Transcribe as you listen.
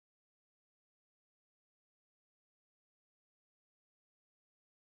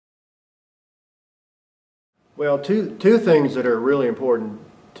Well, two things that are really important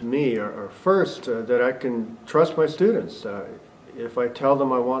to me are first, that I can trust my students. If I tell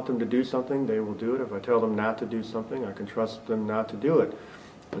them I want them to do something, they will do it. If I tell them not to do something, I can trust them not to do it.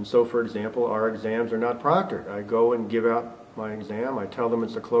 And so, for example, our exams are not proctored. I go and give out my exam. I tell them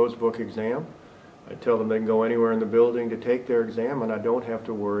it's a closed book exam. I tell them they can go anywhere in the building to take their exam, and I don't have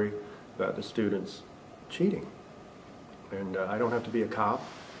to worry about the students cheating. And I don't have to be a cop.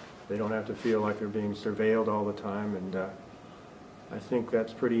 They don't have to feel like they're being surveilled all the time, and I think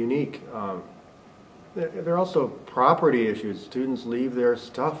that's pretty unique. There are also property issues. Students leave their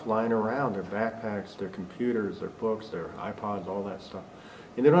stuff lying around, their backpacks, their computers, their books, their iPods, all that stuff.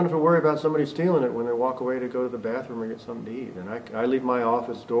 And they don't have to worry about somebody stealing it when they walk away to go to the bathroom or get something to eat. And I leave my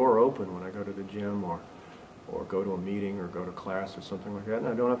office door open when I go to the gym or go to a meeting or go to class or something like that, and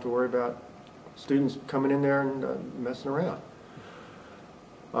I don't have to worry about students coming in there and messing around.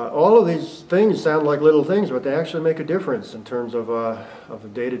 All of these things sound like little things, but they actually make a difference in terms of the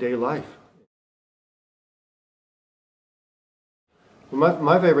day-to-day life.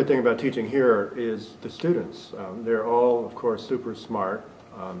 My favorite thing about teaching here is the students. They're all, of course, super smart,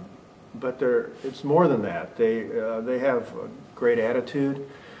 but it's more than that. They have a great attitude.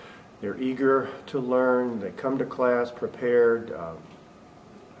 They're eager to learn. They come to class prepared.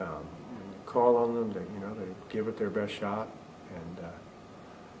 Call on them. They give it their best shot, and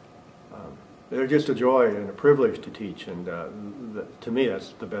they're just a joy and a privilege to teach. And to me, that's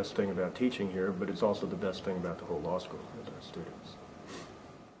the best thing about teaching here. But it's also the best thing about the whole law school is our students.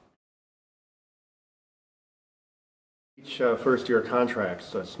 Each first-year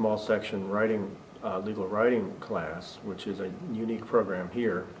contracts a small section legal writing class, which is a unique program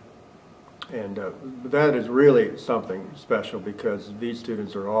here. And that is really something special because these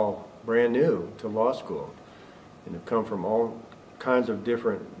students are all brand new to law school and have come from all kinds of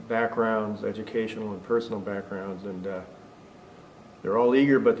different backgrounds, educational and personal backgrounds, and they're all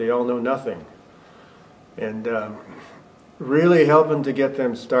eager, but they all know nothing. And really helping to get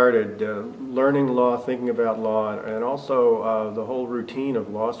them started, learning law, thinking about law, and also the whole routine of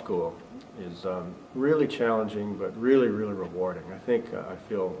law school is really challenging, but really, really rewarding. I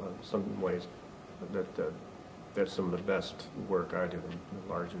feel in some ways that that's some of the best work I do,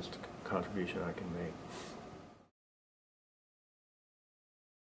 the largest contribution I can make.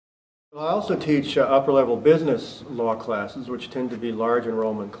 Well, I also teach upper-level business law classes, which tend to be large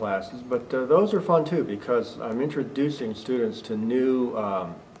enrollment classes, but those are fun too because I'm introducing students to new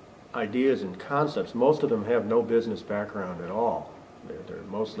ideas and concepts. Most of them have no business background at all. They're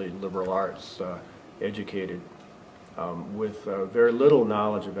mostly liberal arts educated with very little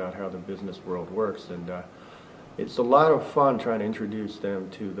knowledge about how the business world works, and it's a lot of fun trying to introduce them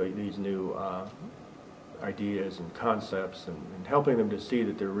to these new ideas and concepts and helping them to see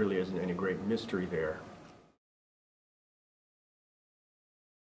that there really isn't any great mystery there.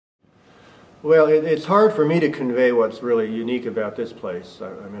 Well, it's hard for me to convey what's really unique about this place.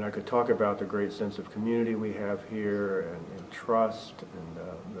 I mean, I could talk about the great sense of community we have here and trust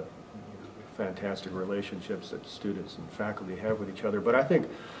and the fantastic relationships that students and faculty have with each other. But I think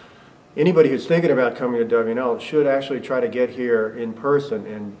anybody who's thinking about coming to W&L should actually try to get here in person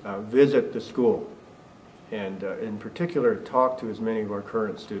and visit the school. And in particular, talk to as many of our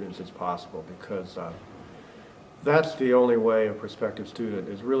current students as possible because that's the only way a prospective student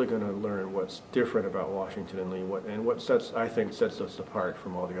is really going to learn what's different about Washington and Lee and what I think sets us apart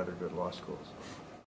from all the other good law schools.